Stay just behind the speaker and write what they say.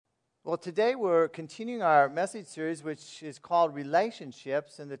Well, today we're continuing our message series, which is called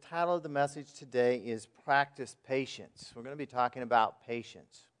Relationships, and the title of the message today is Practice Patience. We're going to be talking about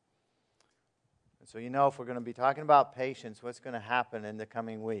patience. And so if we're going to be talking about patience, what's going to happen in the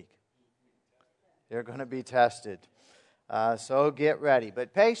coming week? They're going to be tested. So get ready.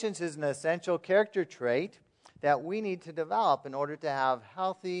 But patience is an essential character trait that we need to develop in order to have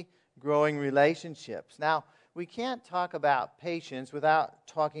healthy, growing relationships. Now, we can't talk about patience without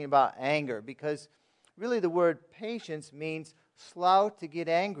talking about anger, because really the word patience means slow to get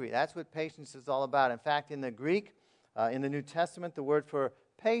angry. That's what patience is all about. In fact, in the Greek, in the New Testament, the word for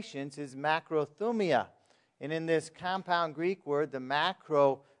patience is macrothumia. And in this compound Greek word, the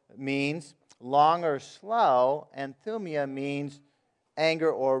macro means long or slow, and thumia means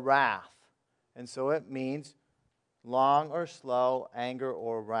anger or wrath. And so it means long or slow anger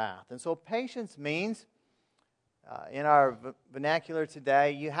or wrath. And so patience means, in our vernacular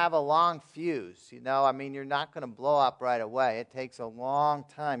today, you have a long fuse. You're not going to blow up right away. It takes a long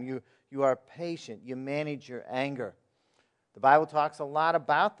time. You are patient. You manage your anger. The Bible talks a lot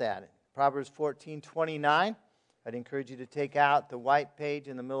about that. Proverbs 14:29. I'd encourage you to take out the white page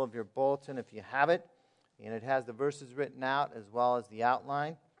in the middle of your bulletin if you have it. And it has the verses written out as well as the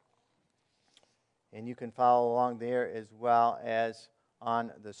outline. And you can follow along there as well as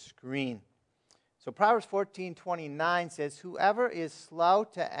on the screen. So Proverbs 14:29 says, "Whoever is slow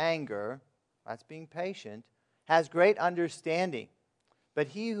to anger," that's being patient, "has great understanding. But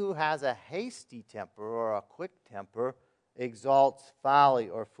he who has a hasty temper or a quick temper exalts folly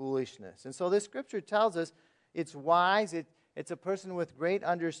or foolishness." And so this scripture tells us it's wise, it's a person with great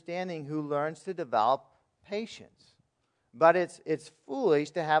understanding who learns to develop patience. But it's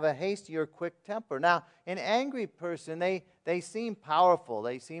foolish to have a hasty or quick temper. Now, an angry person, they seem powerful.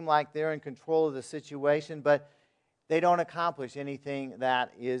 They seem like they're in control of the situation, but they don't accomplish anything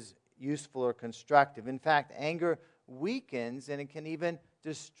that is useful or constructive. In fact, anger weakens, and it can even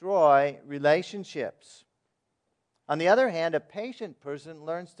destroy relationships. On the other hand, a patient person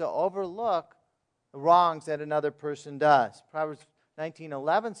learns to overlook the wrongs that another person does. Proverbs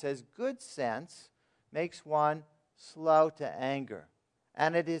 19:11 says, "Good sense makes one slow to anger,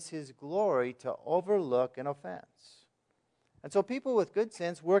 and it is his glory to overlook an offense." And so people with good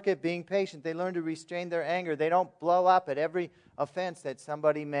sense work at being patient. They learn to restrain their anger. They don't blow up at every offense that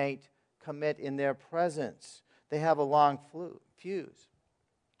somebody may commit in their presence. They have a long fuse.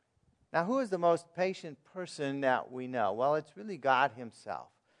 Now, who is the most patient person that we know? Well, it's really God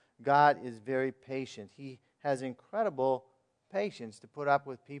himself. God is very patient. He has incredible patience to put up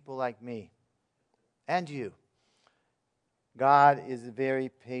with people like me and you. God is very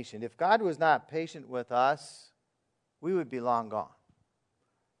patient. If God was not patient with us, we would be long gone.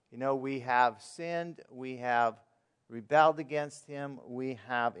 We have sinned. We have rebelled against him. We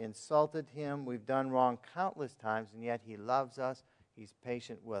have insulted him. We've done wrong countless times, and yet he loves us. He's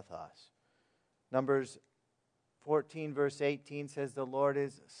patient with us. Numbers 14, verse 18 says, "The Lord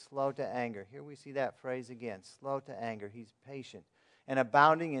is slow to anger." Here we see that phrase again, slow to anger. He's patient and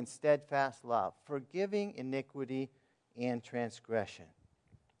abounding in steadfast love, forgiving iniquity and transgression.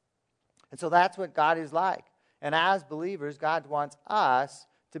 And so that's what God is like. And as believers, God wants us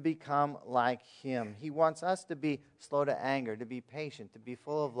to become like him. He wants us to be slow to anger, to be patient, to be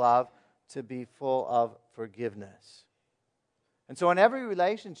full of love, to be full of forgiveness. And so in every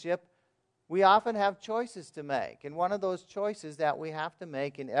relationship, we often have choices to make. And one of those choices that we have to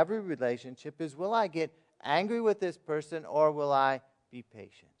make in every relationship is, will I get angry with this person or will I be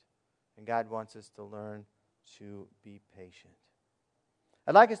patient? And God wants us to learn to be patient.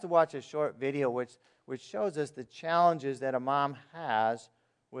 I'd like us to watch a short video which shows us the challenges that a mom has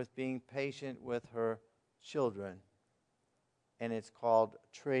with being patient with her children. And it's called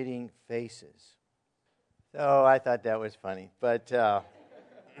Trading Faces. So I thought that was funny. But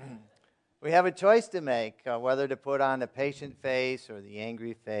we have a choice to make, whether to put on the patient face or the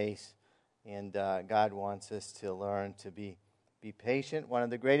angry face. And God wants us to learn to be patient. One of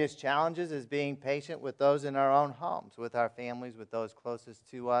the greatest challenges is being patient with those in our own homes, with our families, with those closest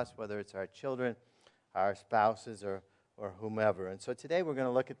to us, whether it's our children, our spouses, or whomever. And so today we're going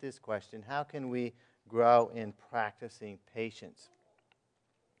to look at this question: how can we grow in practicing patience?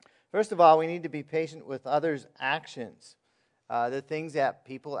 First of all, we need to be patient with others' actions, the things that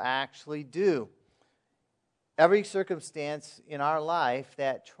people actually do. Every circumstance in our life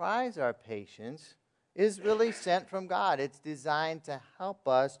that tries our patience is really sent from God. It's designed to help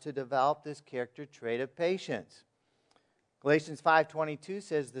us to develop this character trait of patience. Galatians 5:22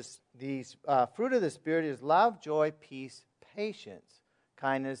 says the fruit of the Spirit is love, joy, peace, patience,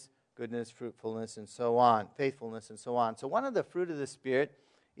 kindness, goodness, fruitfulness, and so on, faithfulness, and so on. So one of the fruit of the Spirit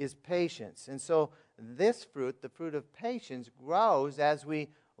is patience. And so this fruit, the fruit of patience, grows as we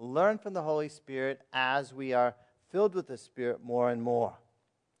learn from the Holy Spirit, as we are filled with the Spirit more and more.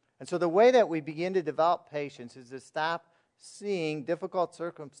 And so the way that we begin to develop patience is to stop seeing difficult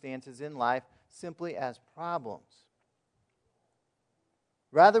circumstances in life simply as problems.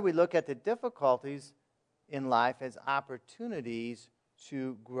 Rather, we look at the difficulties in life as opportunities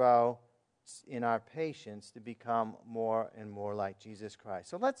to grow in our patience, to become more and more like Jesus Christ.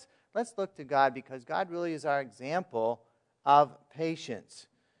 So let's look to God, because God really is our example of patience.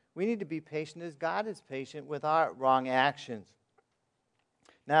 We need to be patient as God is patient with our wrong actions.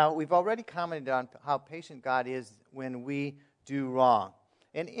 Now, we've already commented on how patient God is when we do wrong.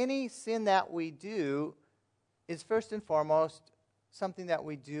 And any sin that we do is first and foremost something that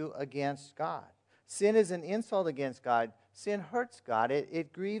we do against God. Sin is an insult against God. Sin hurts God.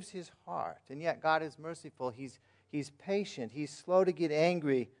 It grieves his heart. And yet God is merciful. He's patient. He's slow to get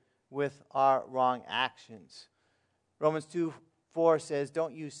angry with our wrong actions. Romans 2:4 says,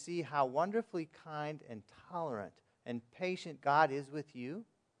 "Don't you see how wonderfully kind and tolerant and patient God is with you?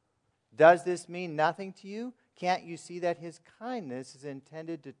 Does this mean nothing to you? Can't you see that his kindness is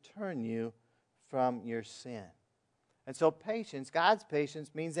intended to turn you from your sin?" And so patience, God's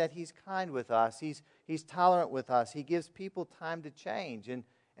patience, means that he's kind with us. He's tolerant with us. He gives people time to change,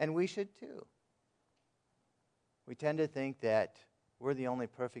 and we should too. We tend to think that we're the only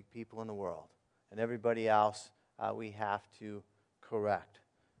perfect people in the world, and everybody else we have to correct.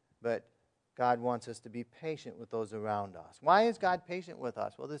 But God wants us to be patient with those around us. Why is God patient with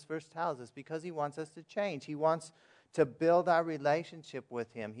us? Well, this verse tells us because he wants us to change. He wants to build our relationship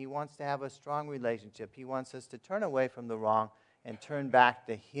with him. He wants to have a strong relationship. He wants us to turn away from the wrong and turn back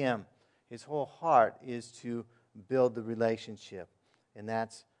to him. His whole heart is to build the relationship, and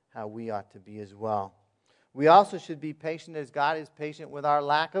that's how we ought to be as well. We also should be patient as God is patient with our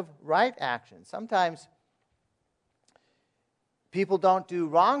lack of right action. Sometimes people don't do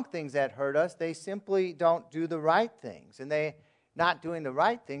wrong things that hurt us. They simply don't do the right things. And they not doing the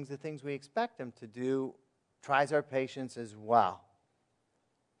right things, the things we expect them to do, tries our patience as well.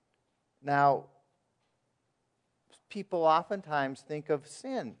 Now, people oftentimes think of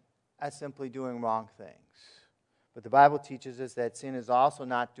sin as simply doing wrong things. But the Bible teaches us that sin is also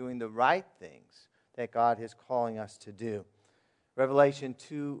not doing the right things that God is calling us to do. Revelation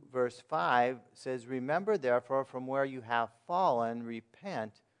 2, verse 5 says, "Remember, therefore, from where you have fallen,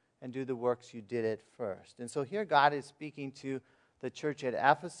 repent, and do the works you did at first." And so here God is speaking to the church at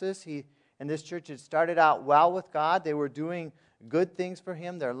Ephesus. And this church had started out well with God. They were doing good things for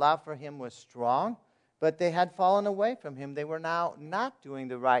him. Their love for him was strong. But they had fallen away from him. They were now not doing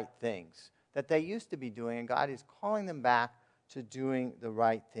the right things that they used to be doing. And God is calling them back to doing the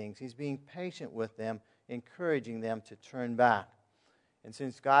right things. He's being patient with them, encouraging them to turn back. And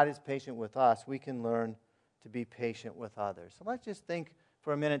since God is patient with us, we can learn to be patient with others. So let's just think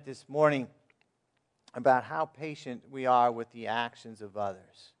for a minute this morning about how patient we are with the actions of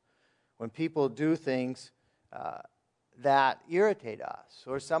others. When people do things that irritate us,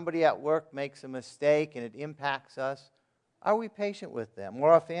 or somebody at work makes a mistake and it impacts us, are we patient with them?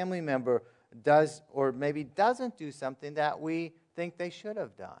 Or a family member does or maybe doesn't do something that we think they should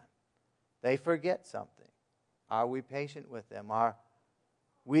have done. They forget something. Are we patient with them? Are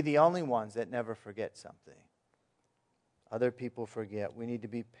we the only ones that never forget something? Other people forget. We need to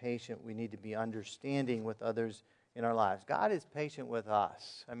be patient. We need to be understanding with others in our lives. God is patient with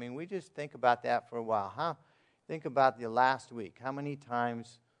us. I mean, we just think about that for a while, huh? Think about the last week. How many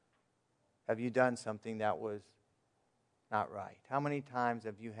times have you done something that was not right? How many times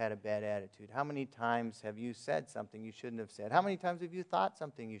have you had a bad attitude? How many times have you said something you shouldn't have said? How many times have you thought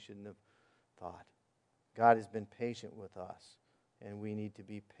something you shouldn't have thought? God has been patient with us, and we need to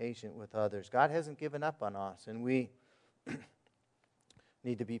be patient with others. God hasn't given up on us, and we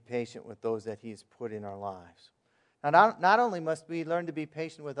need to be patient with those that he's put in our lives. Now, not only must we learn to be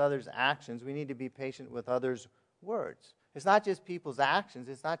patient with others' actions, we need to be patient with others' words. It's not just people's actions.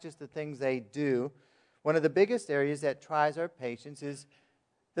 It's not just the things they do. One of the biggest areas that tries our patience is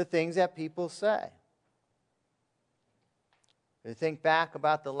the things that people say. You think back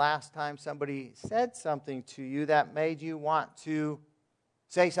about the last time somebody said something to you that made you want to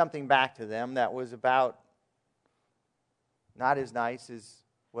say something back to them that was about not as nice as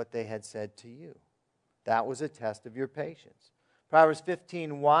what they had said to you. That was a test of your patience. Proverbs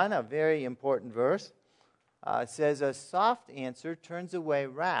 15:1, a very important verse, says, "A soft answer turns away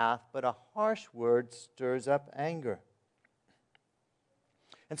wrath, but a harsh word stirs up anger."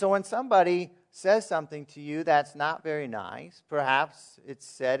 And so when somebody says something to you that's not very nice, perhaps it's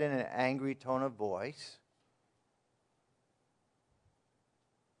said in an angry tone of voice,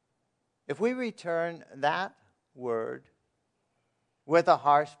 If we return that word with a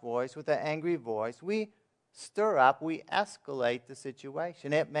harsh voice, with an angry voice, we stir up, we escalate the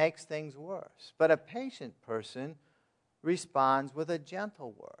situation. It makes things worse. But a patient person responds with a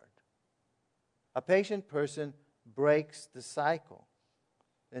gentle word. A patient person breaks the cycle.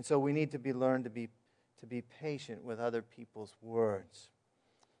 And so we need to learn to be patient with other people's words.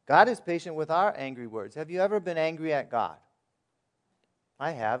 God is patient with our angry words. Have you ever been angry at God?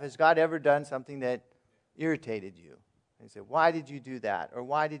 I have. Has God ever done something that irritated you? And you say, why did you do that? Or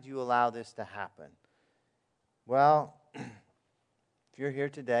why did you allow this to happen? Well, if you're here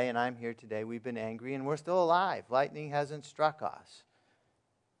today and I'm here today, we've been angry and we're still alive. Lightning hasn't struck us.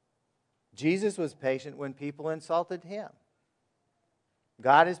 Jesus was patient when people insulted him.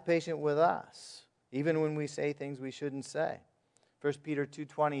 God is patient with us, even when we say things we shouldn't say. 1 Peter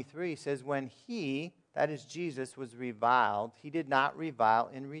 2:23 says, when he, that is Jesus, was reviled, he did not revile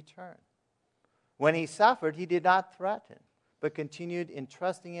in return. When he suffered, he did not threaten, but continued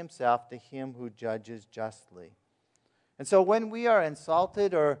entrusting himself to him who judges justly. And so when we are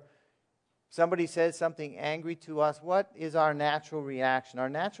insulted or somebody says something angry to us, what is our natural reaction? Our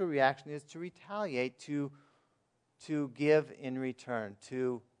natural reaction is to retaliate, to give in return,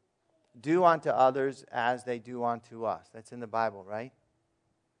 to do unto others as they do unto us. That's in the Bible, right?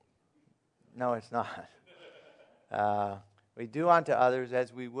 No, it's not. We do unto others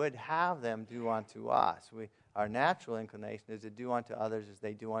as we would have them do unto us. Our natural inclination is to do unto others as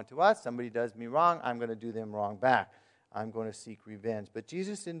they do unto us. Somebody does me wrong, I'm going to do them wrong back. I'm going to seek revenge. But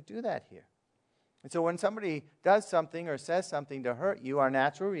Jesus didn't do that here. And so when somebody does something or says something to hurt you, our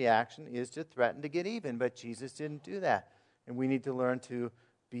natural reaction is to threaten to get even. But Jesus didn't do that. And we need to learn to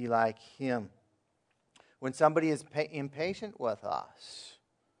be like him. When somebody is impatient with us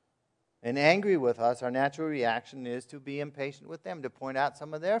and angry with us, our natural reaction is to be impatient with them, to point out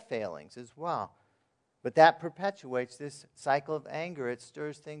some of their failings as well. But that perpetuates this cycle of anger. It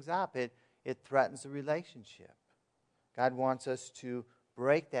stirs things up. It threatens the relationship. God wants us to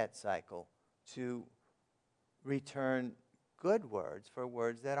break that cycle, to return good words for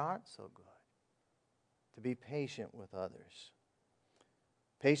words that aren't so good, to be patient with others.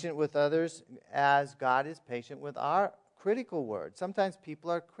 Patient with others as God is patient with our critical words. Sometimes people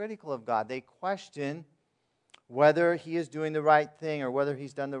are critical of God. They question whether he is doing the right thing or whether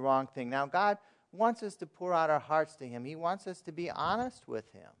he's done the wrong thing. Now, God wants us to pour out our hearts to him. He wants us to be honest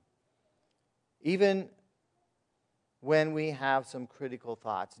with him. Even when we have some critical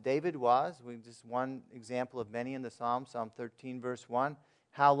thoughts. David was, just one example of many in the Psalm, Psalm 13, verse 1.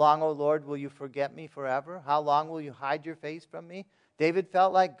 How long, O Lord, will you forget me forever? How long will you hide your face from me? David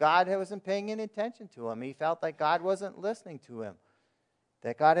felt like God wasn't paying any attention to him. He felt like God wasn't listening to him,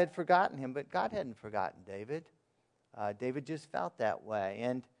 that God had forgotten him, but God hadn't forgotten David. David just felt that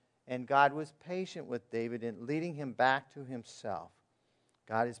way, and God was patient with David in leading him back to himself.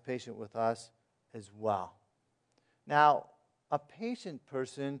 God is patient with us as well. Now, a patient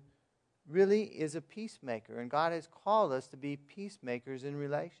person really is a peacemaker, and God has called us to be peacemakers in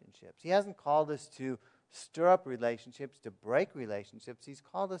relationships. He hasn't called us to stir up relationships, to break relationships. He's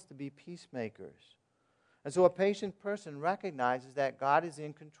called us to be peacemakers. And so a patient person recognizes that God is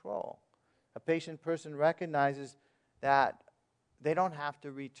in control. A patient person recognizes that they don't have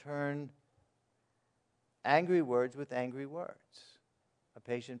to return angry words with angry words. A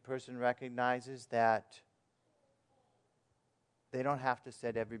patient person recognizes that they don't have to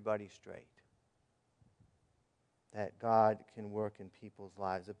set everybody straight. That God can work in people's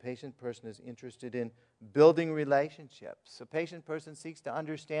lives. A patient person is interested in building relationships. A patient person seeks to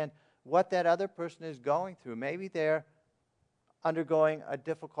understand what that other person is going through. Maybe they're undergoing a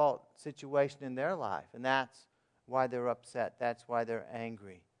difficult situation in their life, and that's why they're upset. That's why they're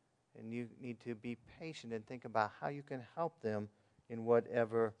angry. And you need to be patient and think about how you can help them in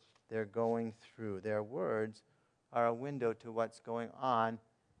whatever they're going through. Their words are a window to what's going on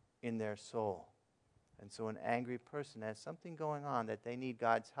in their soul. And so an angry person has something going on that they need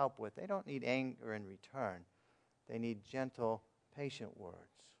God's help with. They don't need anger in return. They need gentle, patient words.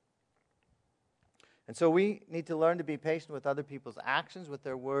 And so we need to learn to be patient with other people's actions, with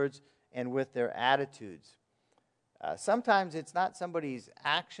their words, and with their attitudes. Sometimes it's not somebody's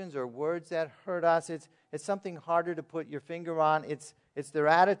actions or words that hurt us. It's something harder to put your finger on. It's their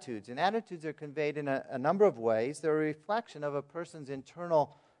attitudes. And attitudes are conveyed in a number of ways. They're a reflection of a person's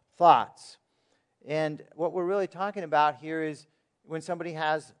internal thoughts. And what we're really talking about here is when somebody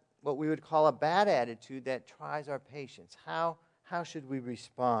has what we would call a bad attitude that tries our patience. How should we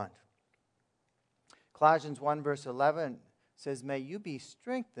respond? Colossians 1 verse 11 says, "May you be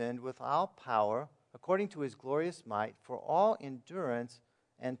strengthened with all power according to his glorious might for all endurance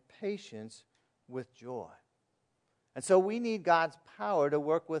and patience with joy. And so we need God's power to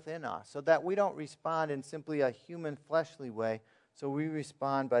work within us so that we don't respond in simply a human fleshly way, so we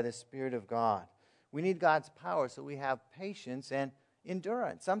respond by the Spirit of God. We need God's power so we have patience and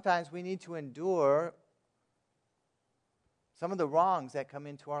endurance. Sometimes we need to endure some of the wrongs that come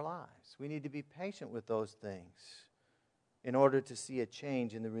into our lives. We need to be patient with those things in order to see a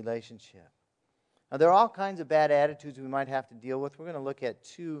change in the relationship. Now, there are all kinds of bad attitudes we might have to deal with. We're going to look at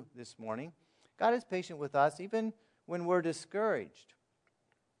 2 this morning. God is patient with us even when we're discouraged.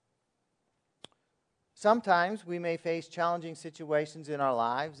 Sometimes we may face challenging situations in our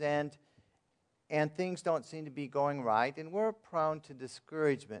lives and things don't seem to be going right, and we're prone to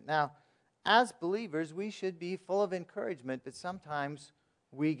discouragement. Now, as believers, we should be full of encouragement, but sometimes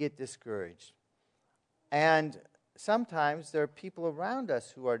we get discouraged. And sometimes there are people around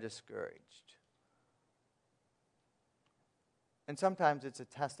us who are discouraged. And sometimes it's a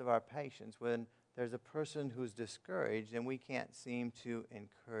test of our patience when there's a person who's discouraged and we can't seem to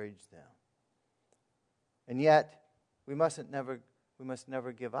encourage them. And yet, we must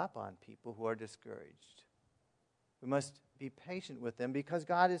never give up on people who are discouraged. We must be patient with them because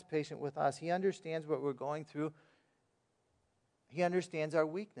God is patient with us. He understands what we're going through. He understands our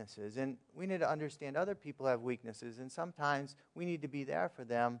weaknesses. And we need to understand other people have weaknesses. And sometimes we need to be there for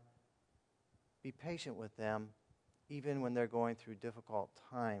them, be patient with them, even when they're going through difficult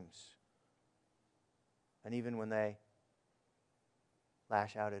times. And even when they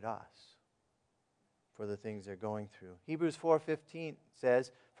lash out at us for the things they're going through. Hebrews 4:15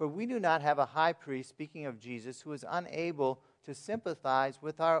 says, "For we do not have a high priest," speaking of Jesus, "who is unable to sympathize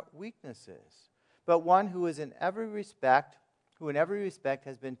with our weaknesses, but one who in every respect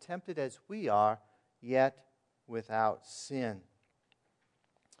has been tempted as we are, yet without sin."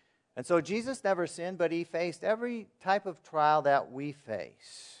 And so Jesus never sinned, but he faced every type of trial that we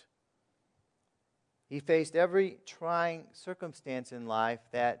face. He faced every trying circumstance in life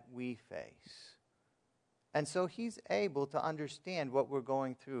that we face. And so he's able to understand what we're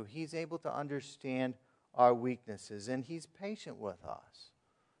going through. He's able to understand our weaknesses, and he's patient with us.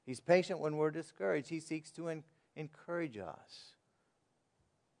 He's patient when we're discouraged. He seeks to encourage us.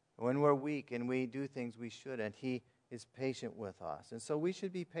 When we're weak and we do things we shouldn't, he is patient with us. And so we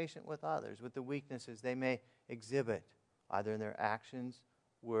should be patient with others, with the weaknesses they may exhibit, either in their actions,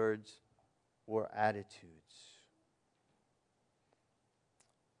 words, or attitudes.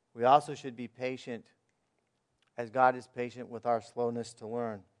 We also should be patient as God is patient with our slowness to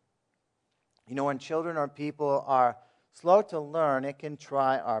learn. You know, when children or people are slow to learn, it can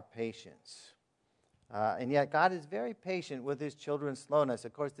try our patience. And yet God is very patient with his children's slowness.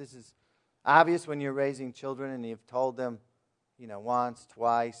 Of course, this is obvious when you're raising children and you've told them, once,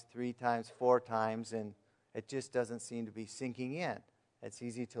 twice, 3 times, 4 times, and it just doesn't seem to be sinking in. It's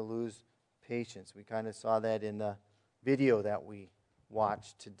easy to lose patience. We kind of saw that in the video that we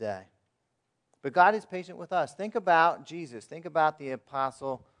watched today. But God is patient with us. Think about Jesus. Think about the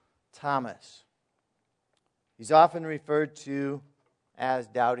Apostle Thomas. He's often referred to as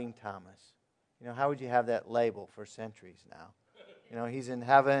Doubting Thomas. How would you have that label for centuries now? He's in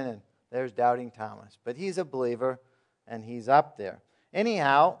heaven and there's Doubting Thomas. But he's a believer and he's up there.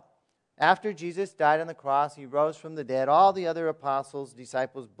 Anyhow, after Jesus died on the cross, he rose from the dead. All the other apostles,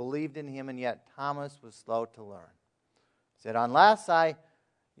 disciples believed in him, and yet Thomas was slow to learn. He said, unless I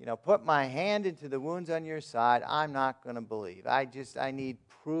put my hand into the wounds on your side, I'm not going to believe. I need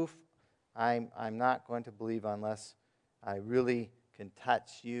proof. I'm not going to believe unless I really can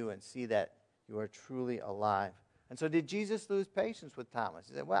touch you and see that you are truly alive. And so did Jesus lose patience with Thomas?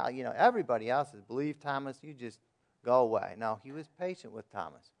 He said, well, everybody else has believed, Thomas, you just go away. No, he was patient with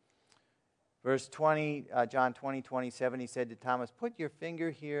Thomas. Verse 20, John 20:27, he said to Thomas, put your finger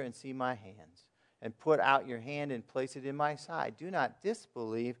here and see my hands, and put out your hand and place it in my side. Do not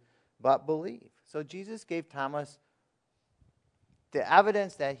disbelieve, but believe. So Jesus gave Thomas the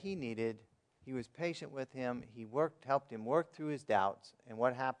evidence that he needed. He was patient with him. He helped him work through his doubts. And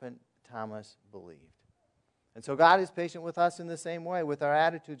what happened? Thomas believed. And so God is patient with us in the same way, with our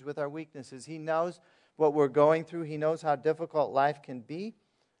attitudes, with our weaknesses. He knows what we're going through. He knows how difficult life can be.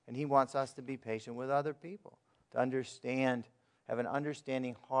 And he wants us to be patient with other people, to understand, have an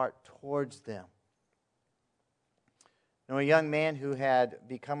understanding heart towards them. A young man who had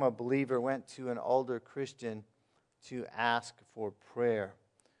become a believer went to an older Christian to ask for prayer.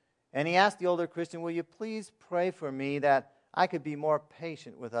 And he asked the older Christian, will you please pray for me that I could be more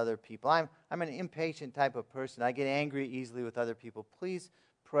patient with other people? I'm an impatient type of person. I get angry easily with other people. Please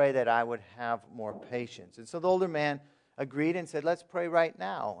pray that I would have more patience. And so the older man agreed and said, let's pray right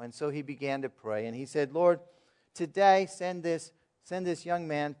now. And so he began to pray. And he said, Lord, today send this send this young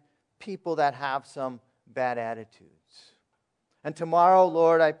man people that have some bad attitudes. And tomorrow,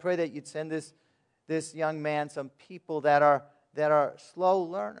 Lord, I pray that you'd send this young man some people that are slow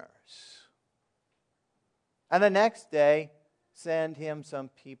learners. And the next day, send him some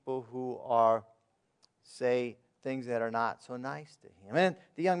people who say things that are not so nice to him. And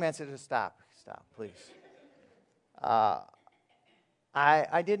the young man said, stop, please.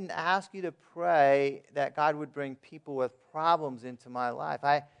 I didn't ask you to pray that God would bring people with problems into my life.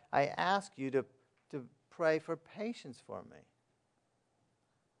 I asked you to pray for patience for me.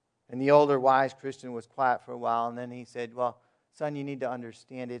 And the older, wise Christian was quiet for a while, and then he said, well, son, you need to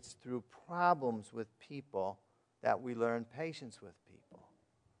understand it's through problems with people that we learn patience with people.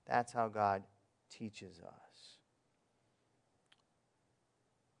 That's how God teaches us.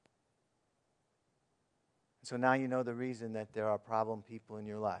 So now you know the reason that there are problem people in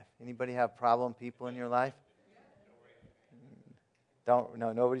your life. Anybody have problem people in your life?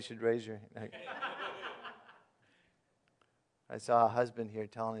 Nobody should raise your hand. I saw a husband here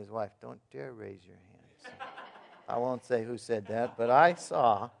telling his wife, don't dare raise your hands. I won't say who said that, but I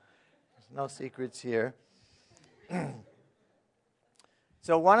saw. There's no secrets here.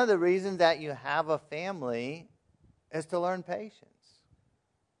 So one of the reasons that you have a family is to learn patience.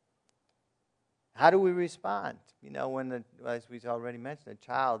 How do we respond? When, as we've already mentioned, a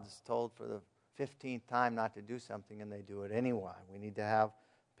child is told for the 15th time not to do something and they do it anyway. We need to have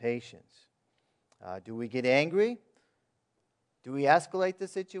patience. Do we get angry? Do we escalate the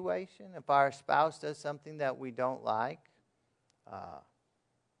situation if our spouse does something that we don't like?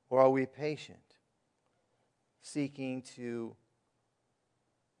 Or are we patient, seeking to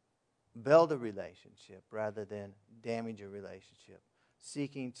build a relationship rather than damage a relationship,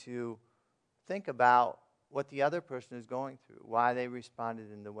 seeking to think about what the other person is going through, why they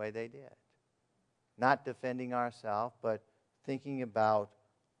responded in the way they did? Not defending ourselves, but thinking about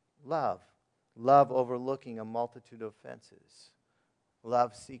love. Love overlooking a multitude of offenses.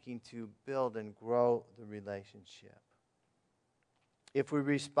 Love seeking to build and grow the relationship. If we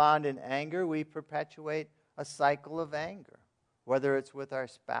respond in anger, we perpetuate a cycle of anger, whether it's with our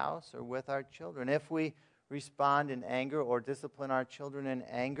spouse or with our children. If we respond in anger or discipline our children in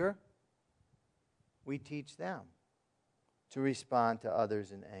anger, we teach them to respond to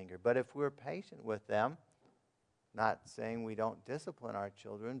others in anger. But if we're patient with them, not saying we don't discipline our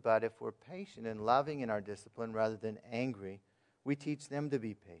children, but if we're patient and loving in our discipline rather than angry, we teach them to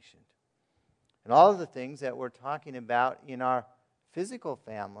be patient. And all of the things that we're talking about in our physical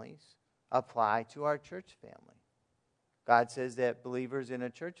families apply to our church family. God says that believers in a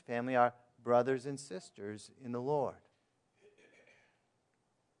church family are brothers and sisters in the Lord.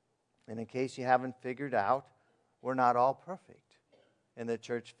 And in case you haven't figured out, we're not all perfect in the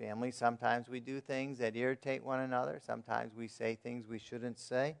church family. Sometimes we do things that irritate one another. Sometimes we say things we shouldn't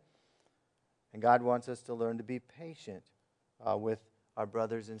say. And God wants us to learn to be patient with our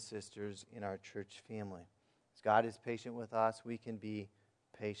brothers and sisters in our church family. As God is patient with us, we can be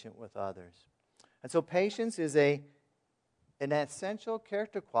patient with others. And so patience is an essential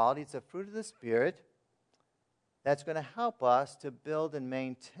character quality. It's a fruit of the Spirit that's going to help us to build and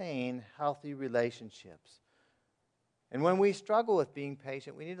maintain healthy relationships. And when we struggle with being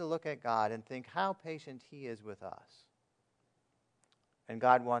patient, we need to look at God and think how patient He is with us. And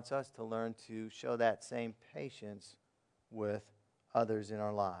God wants us to learn to show that same patience with others in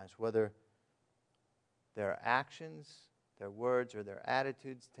our lives, whether their actions, their words, or their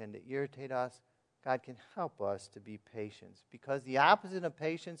attitudes tend to irritate us. God can help us to be patient, because the opposite of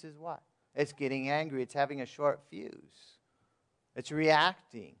patience is what? It's getting angry. It's having a short fuse. It's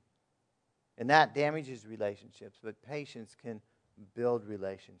reacting. And that damages relationships, but patience can build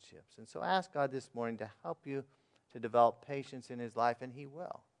relationships. And so ask God this morning to help you to develop patience in His life, and He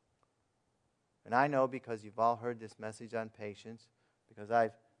will. And I know, because you've all heard this message on patience, because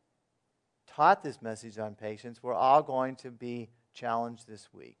I've taught this message on patience, we're all going to be challenged this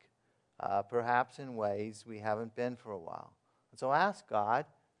week, perhaps in ways we haven't been for a while. And so ask God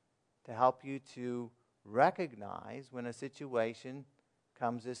to help you to recognize when a situation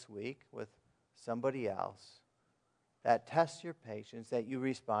comes this week with somebody else that tests your patience, that you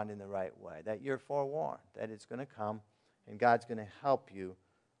respond in the right way, that you're forewarned, that it's going to come, and God's going to help you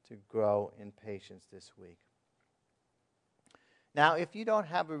to grow in patience this week. Now, if you don't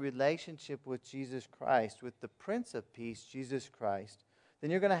have a relationship with Jesus Christ, with the Prince of Peace, Jesus Christ, then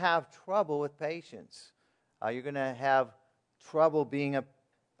you're going to have trouble with patience. You're going to have trouble being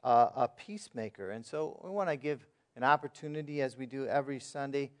a peacemaker. And so we want to give an opportunity, as we do every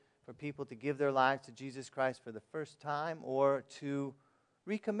Sunday, for people to give their lives to Jesus Christ for the first time, or to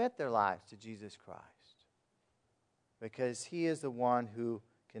recommit their lives to Jesus Christ. because He is the one who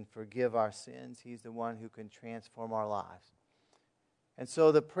can forgive our sins. He's the one who can transform our lives. And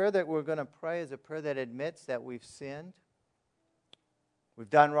so the prayer that we're going to pray is a prayer that admits that we've sinned. We've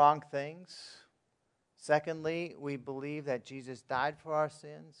done wrong things. Secondly, we believe that Jesus died for our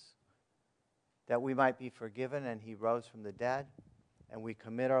sins, that we might be forgiven, and He rose from the dead. And we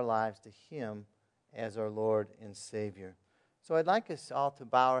commit our lives to Him as our Lord and Savior. So I'd like us all to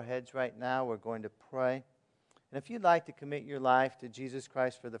bow our heads right now. We're going to pray. And if you'd like to commit your life to Jesus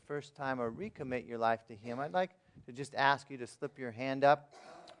Christ for the first time or recommit your life to Him, I'd like to just ask you to slip your hand up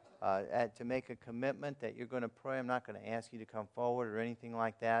to make a commitment that you're going to pray. I'm not going to ask you to come forward or anything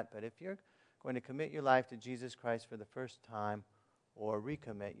like that. But if you're going to commit your life to Jesus Christ for the first time or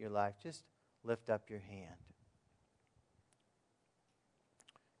recommit your life, just lift up your hand.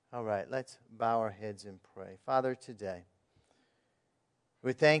 All right, let's bow our heads and pray. Father, today,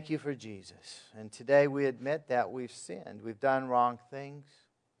 we thank You for Jesus. And today we admit that we've sinned. We've done wrong things.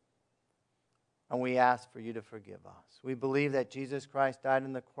 And we ask for You to forgive us. We believe that Jesus Christ died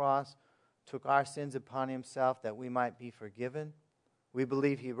on the cross, took our sins upon Himself that we might be forgiven. We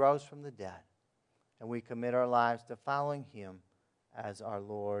believe He rose from the dead. And we commit our lives to following Him as our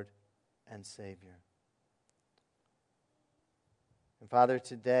Lord and Savior. And Father,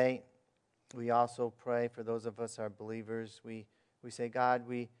 today we also pray for those of us who are believers. We say, God,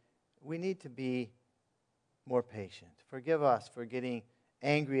 we need to be more patient. Forgive us for getting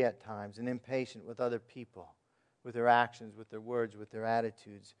angry at times and impatient with other people, with their actions, with their words, with their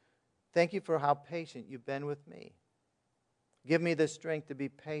attitudes. Thank You for how patient You've been with me. Give me the strength to be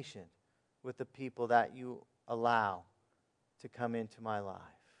patient with the people that You allow to come into my life.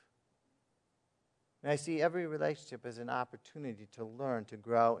 And I see every relationship as an opportunity to learn, to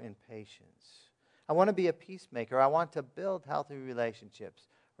grow in patience. I want to be a peacemaker. I want to build healthy relationships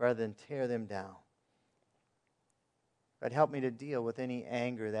rather than tear them down. God, help me to deal with any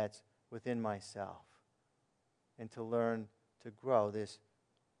anger that's within myself and to learn to grow this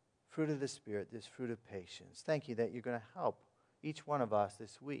fruit of the Spirit, this fruit of patience. Thank You that You're going to help each one of us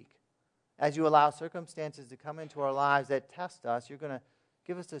this week. As You allow circumstances to come into our lives that test us, You're going to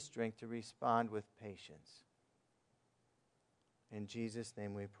give us the strength to respond with patience. In Jesus'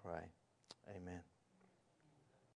 name we pray. Amen.